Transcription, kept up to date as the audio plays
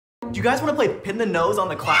Do you guys want to play pin the nose on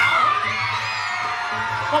the clown?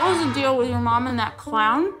 What was the deal with your mom and that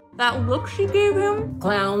clown? That look she gave him?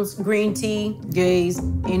 Clowns, green tea, gays,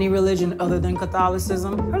 any religion other than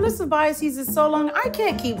Catholicism. Her list of biases is so long, I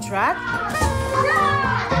can't keep track.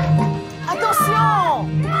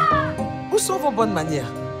 Attention! Où sont vos bonnes manières?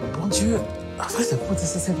 Mon Dieu, en fait, c'est pour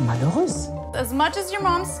cette malheureuse. As much as your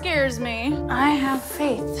mom scares me, I have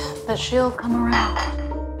faith that she'll come around.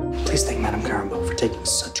 Please thank Madame Carambeau for taking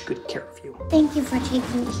such good care of you. Thank you for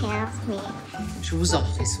taking care of me. Je vous en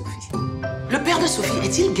prie, Sophie. Le père de Sophie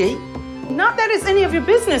est-il gay? Not that it's any of your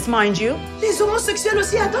business, mind you. Les homosexuels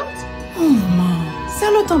aussi adoptent? Oh, maman,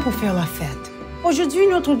 c'est le temps pour faire la fête. Aujourd'hui,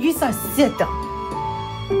 notre Gus a 7 ans.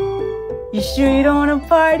 You sure you don't want to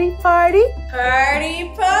party? Party,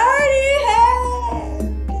 party, hey!